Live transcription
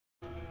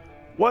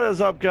What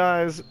is up,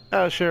 guys?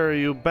 Asher,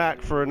 you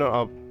back for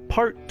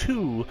part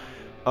 2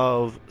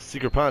 of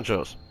Secret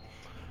Ponchos.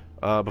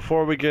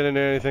 Before we get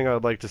into anything,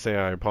 I'd like to say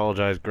I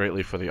apologize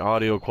greatly for the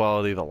audio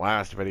quality of the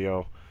last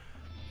video.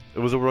 It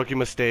was a rookie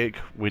mistake.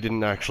 We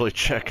didn't actually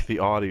check the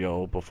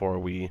audio before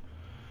we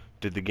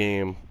did the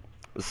game.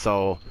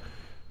 So,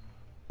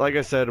 like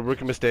I said, a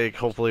rookie mistake.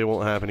 Hopefully it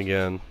won't happen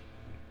again.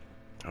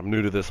 I'm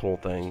new to this whole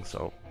thing,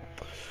 so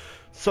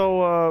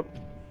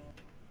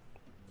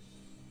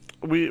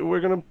we're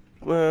gonna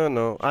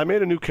no. I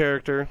made a new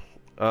character,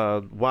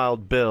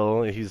 Wild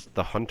Bill. He's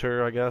the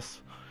hunter, I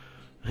guess.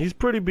 He's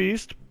pretty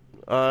beast.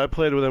 I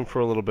played with him for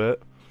a little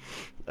bit.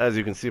 As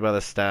you can see by the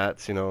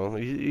stats, you know,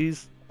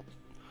 he's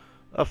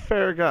a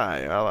fair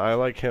guy. I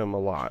like him a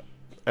lot.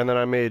 And then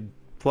I made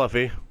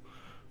Fluffy,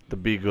 the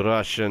big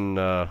Russian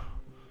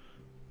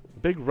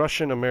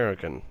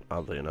American,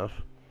 oddly enough.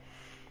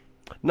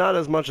 Not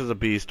as much as a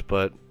beast,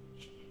 but,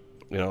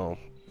 you know,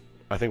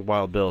 I think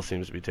Wild Bill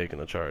seems to be taking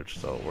the charge.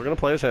 So we're going to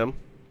play as him.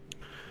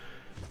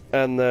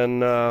 And then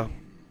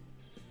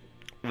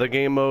the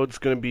game mode's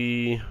going to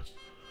be,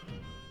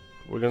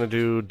 we're going to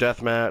do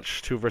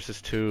deathmatch, 2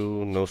 versus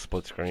 2, no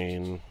split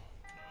screen.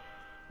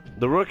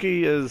 The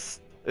rookie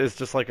is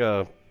just like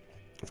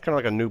it's kind of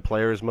like a new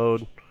player's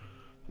mode.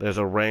 There's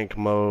a rank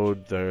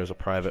mode, there's a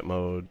private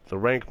mode. The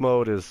rank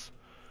mode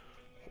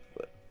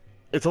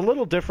it's a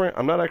little different.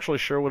 I'm not actually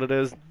sure what it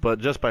is, but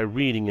just by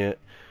reading it,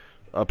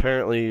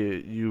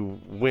 apparently you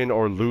win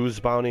or lose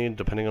bounty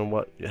depending on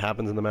what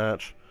happens in the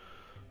match.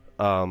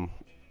 I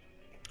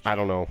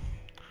don't know.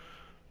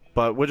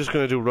 But we're just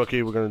going to do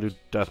rookie. We're going to do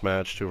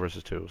deathmatch, 2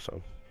 versus 2.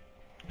 So,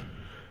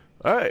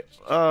 alright.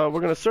 We're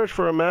going to search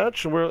for a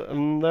match,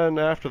 and then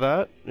after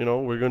that, you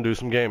know, we're going to do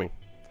some gaming.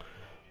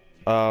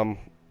 So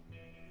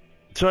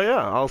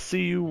yeah, I'll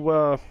see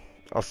you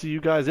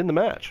guys in the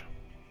match.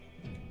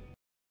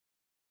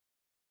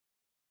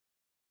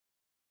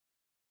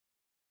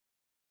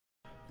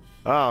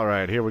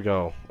 Alright, here we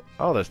go.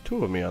 Oh, there's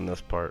 2 of me on this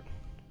part.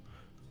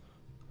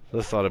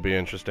 This ought to be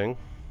interesting.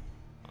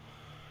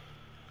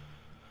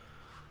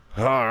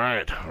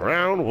 Alright,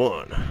 round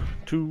 1.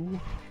 2,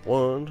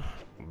 1,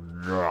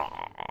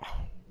 draw.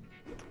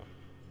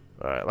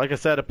 Alright, like I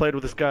said, I played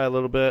with this guy a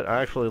little bit.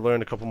 I actually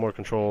learned a couple more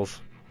controls.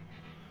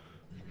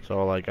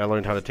 So, like, I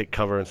learned how to take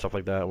cover and stuff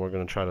like that. We're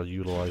going to try to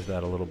utilize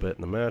that a little bit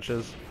in the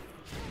matches.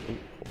 Ooh,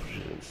 hope she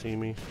didn't see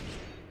me.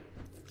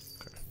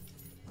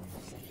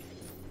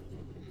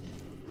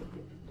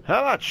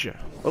 How about you?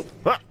 Oh,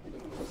 ah!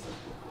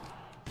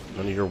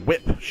 None of your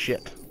whip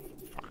shit.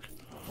 Fuck.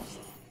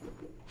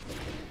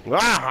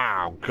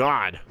 Oh,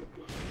 God.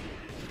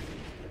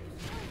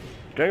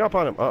 Gang up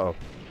on him. Uh-oh.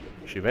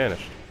 She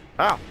vanished.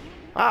 Ow.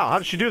 Ow, how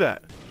did she do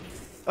that?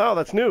 Oh,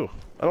 that's new.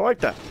 I don't like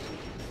that.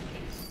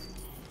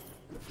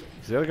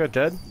 Is the other guy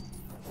dead?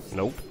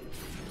 Nope.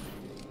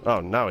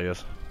 Oh, now he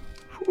is.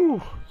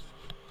 Whew.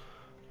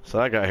 So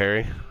that got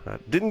hairy. I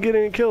didn't get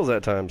any kills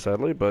that time,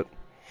 sadly, but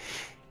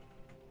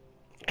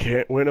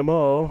can't win them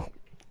all.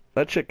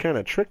 That chick kind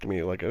of tricked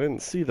me. Like, I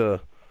didn't see the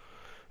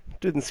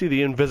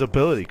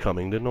invisibility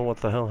coming. Didn't know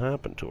what the hell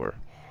happened to her.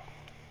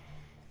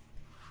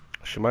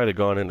 She might have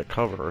gone into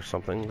cover or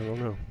something. I don't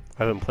know.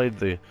 I haven't played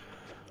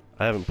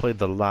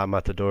the La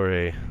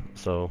Matadore,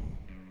 so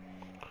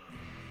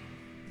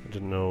I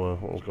didn't know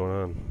what was going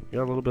on. You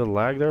got a little bit of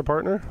lag there,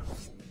 partner?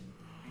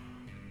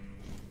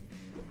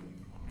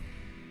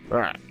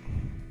 Alright.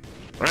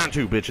 Round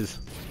 2, bitches.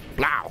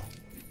 Blow!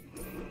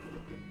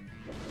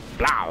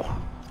 Blow!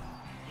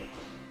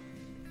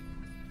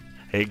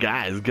 Hey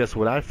guys, guess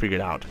what I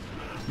figured out?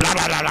 Blah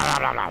blah blah blah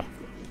blah blah.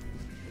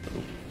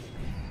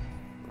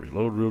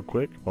 Reload real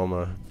quick while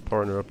my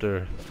partner up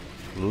there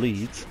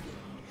leads.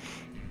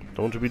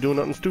 Don't want to be doing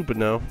nothing stupid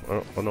now.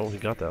 Oh no, he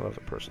got that other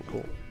person.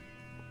 Cool.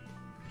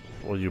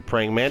 Well, you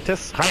praying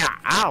mantis? Hiya!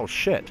 Ow,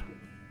 shit!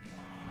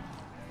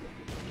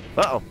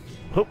 Uh-oh.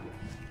 Hoop.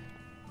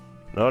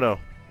 No.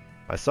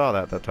 I saw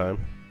that time.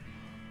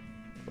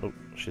 Oh,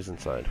 she's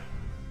inside.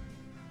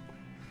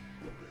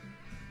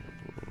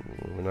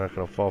 We're not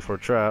gonna fall for a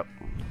trap.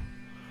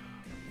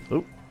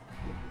 Oop.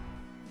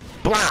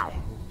 Blow!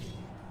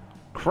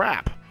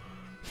 Crap!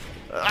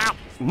 Ow!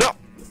 No!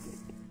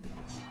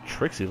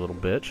 Tricksy little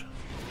bitch.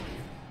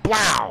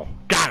 Blow!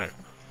 Got it!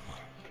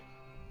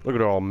 Look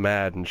at her all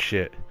mad and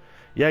shit.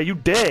 Yeah, you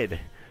dead!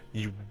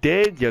 You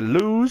dead, you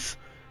lose!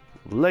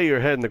 Lay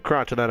your head in the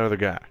crotch of that other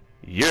guy.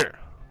 Yeah!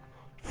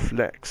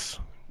 Flex.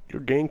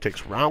 Your gang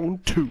takes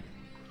round 2.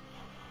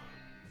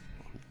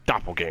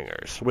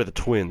 Doppelgangers. We're the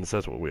twins,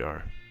 that's what we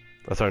are.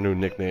 That's our new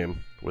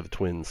nickname. We're the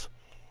twins.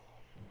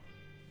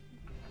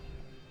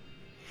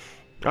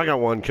 I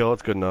got 1 kill,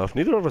 that's good enough.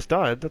 Neither of us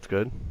died, that's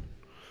good.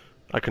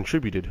 I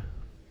contributed.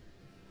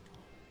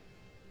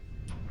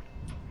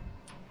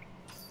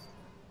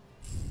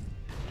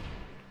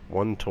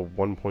 One to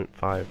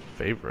 1.5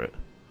 favorite.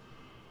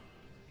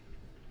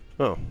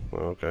 Oh,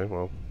 okay,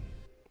 well.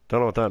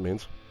 Don't know what that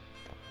means.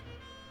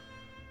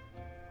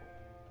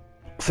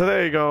 So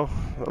there you go.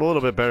 A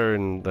little bit better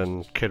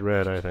than Kid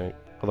Red, I think.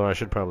 Although I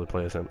should probably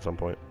play as him at some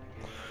point.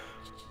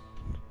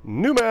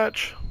 New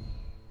match.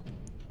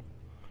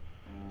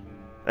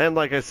 And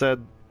like I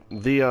said,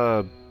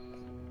 the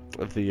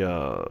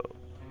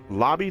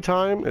lobby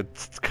time,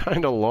 it's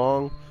kind of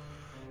long,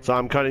 so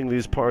I'm cutting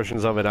these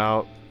portions of it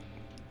out.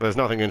 There's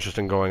nothing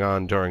interesting going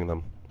on during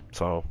them,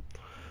 so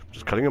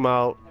just cutting them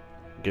out,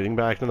 getting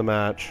back to the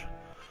match.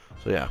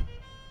 So yeah,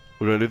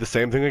 we're gonna do the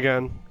same thing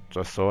again,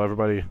 just so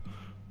everybody,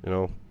 you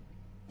know,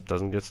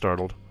 doesn't get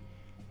startled.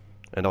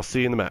 And I'll see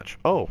you in the match.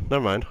 Oh,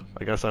 never mind.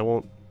 I guess I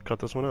won't cut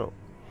this one out,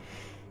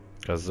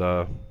 because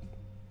that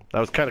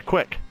was kind of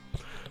quick.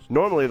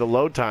 Normally the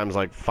load time's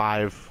like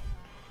 5,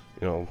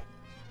 you know,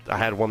 I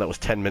had one that was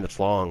 10 minutes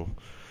long.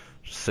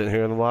 Just sitting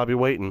here in the lobby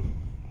waiting.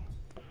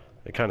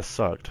 It kind of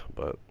sucked,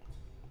 but...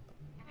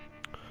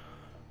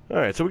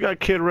 Alright, so we got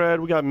Kid Red,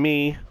 we got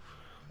me.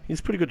 He's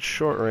pretty good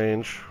short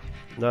range.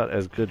 Not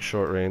as good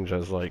short range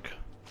as, like,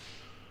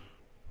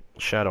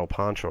 Shadow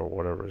Poncho or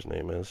whatever his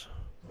name is.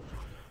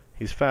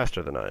 He's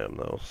faster than I am,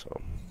 though,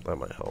 so that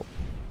might help.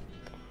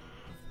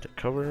 Take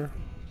cover.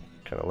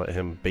 Kind of let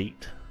him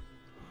bait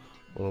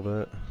a little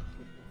bit.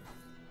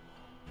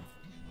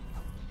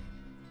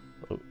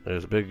 Oh,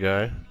 there's a big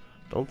guy.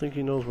 Don't think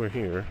he knows we're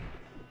here.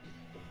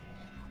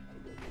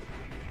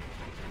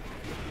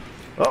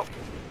 Oh!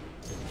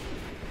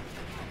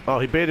 Oh,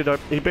 he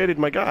baited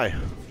my guy.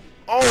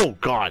 Oh,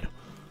 God!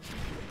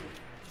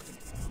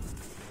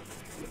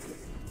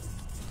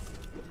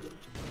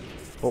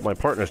 Hope my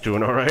partner's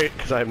doing alright,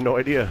 because I have no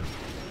idea.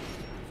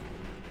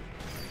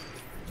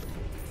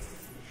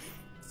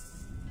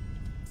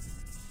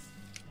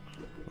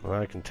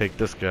 Well, I can take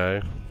this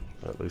guy,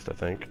 at least I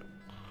think.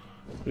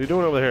 What are you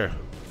doing over here?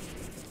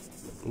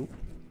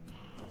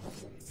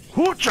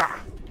 Hoocha!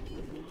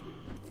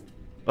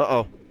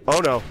 Uh-oh. Oh,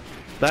 no.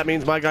 That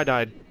means my guy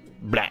died.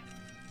 Blah.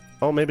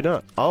 Oh, maybe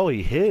not. Oh,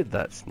 he hid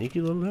that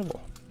sneaky little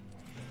devil.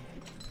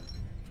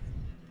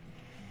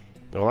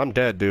 Well, I'm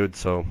dead, dude,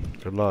 so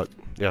good luck.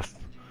 Yes.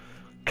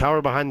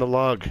 Cower behind the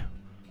log.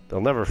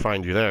 They'll never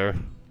find you there.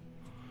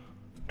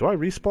 Do I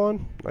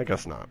respawn? I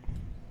guess not.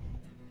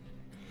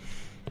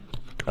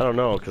 I don't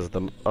know, because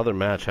the other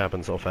match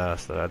happened so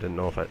fast that I didn't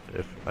know if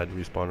I'd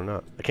respawn or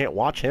not. I can't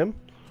watch him?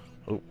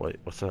 Oh, wait,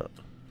 what's that?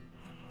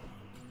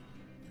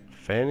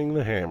 Fanning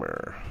the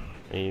hammer.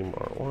 Aim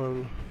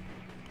R1.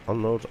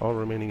 Unloads all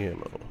remaining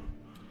ammo.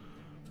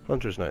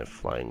 Hunter's knife.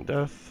 Flying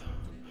death.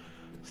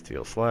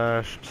 Steel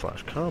slash.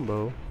 Slash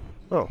combo.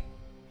 Oh.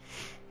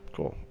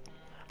 Cool.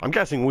 I'm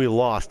guessing we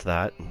lost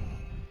that.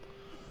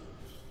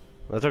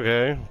 That's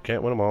okay.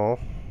 Can't win them all.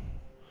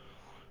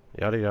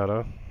 Yada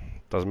yada.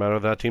 Doesn't matter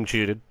if that team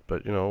cheated,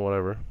 but you know,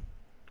 whatever.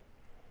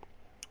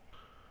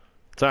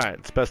 It's alright,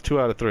 it's best 2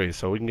 out of 3,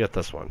 so we can get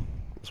this one.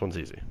 This one's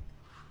easy.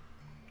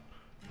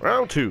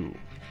 Round 2.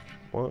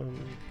 1.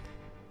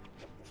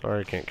 Sorry,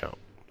 I can't count.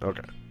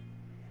 Okay.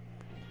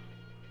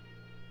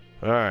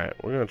 Alright,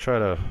 we're gonna try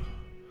to...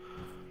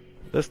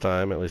 This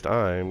time, at least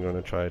I'm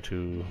gonna try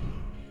to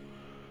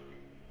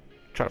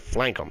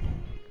flank them.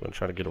 I'm gonna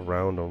try to get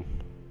around them.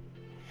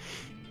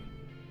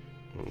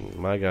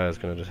 My guy's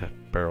gonna just have to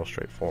barrel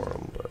straight for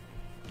him, but...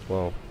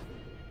 Well...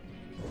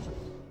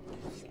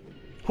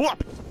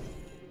 Whoop!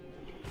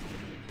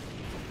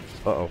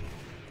 Uh-oh.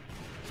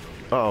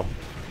 Uh-oh.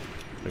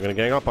 They're gonna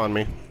gang up on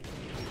me.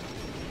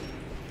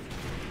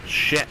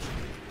 Shit!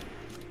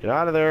 Get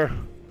out of there!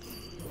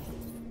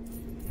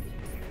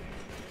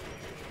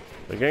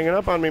 They're ganging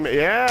up on me.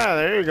 Yeah,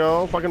 there you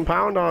go. Fucking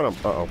pound on them.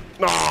 Uh-oh.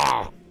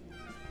 Oh!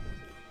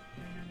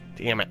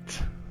 Damn it.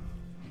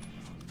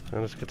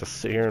 I just get to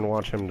sit here and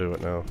watch him do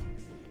it now.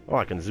 Oh,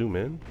 I can zoom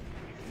in.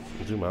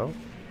 Zoom out.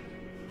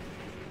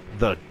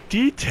 The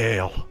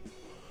detail!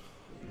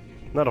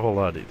 Not a whole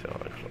lot of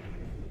detail, actually.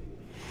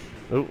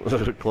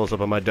 Oh, close up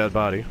on my dead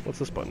body. What's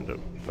this button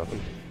do? Nothing.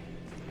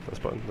 This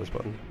button, this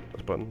button,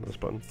 this button, this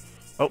button.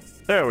 Oh,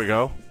 there we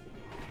go.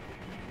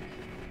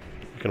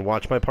 I can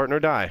watch my partner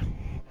die.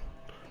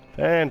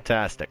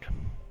 Fantastic.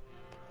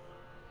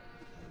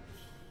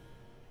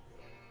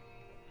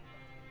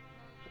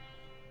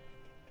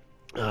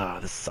 Ah,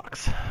 this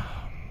sucks.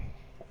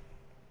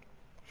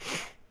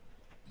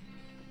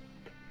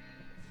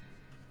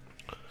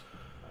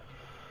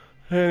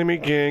 Enemy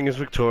gang is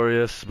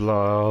victorious,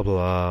 blah,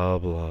 blah,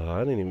 blah. I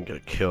didn't even get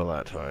a kill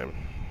that time.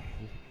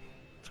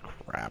 It's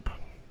crap.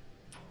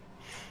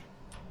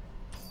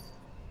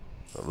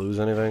 Did I lose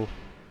anything?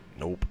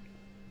 Nope.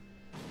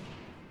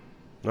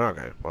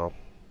 Okay, well.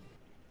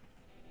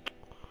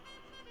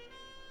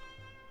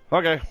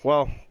 Okay,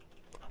 well.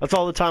 That's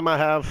all the time I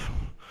have.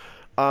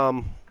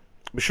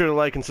 Be sure to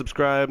like and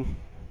subscribe.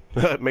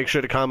 Make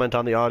sure to comment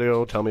on the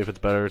audio. Tell me if it's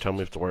better. Tell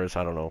me if it's worse.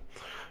 I don't know.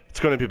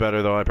 It's going to be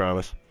better, though, I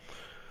promise.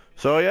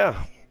 So,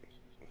 yeah.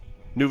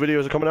 New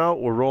videos are coming out.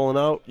 We're rolling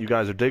out. You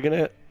guys are digging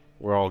it.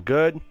 We're all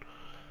good.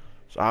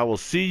 So I will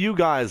see you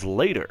guys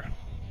later.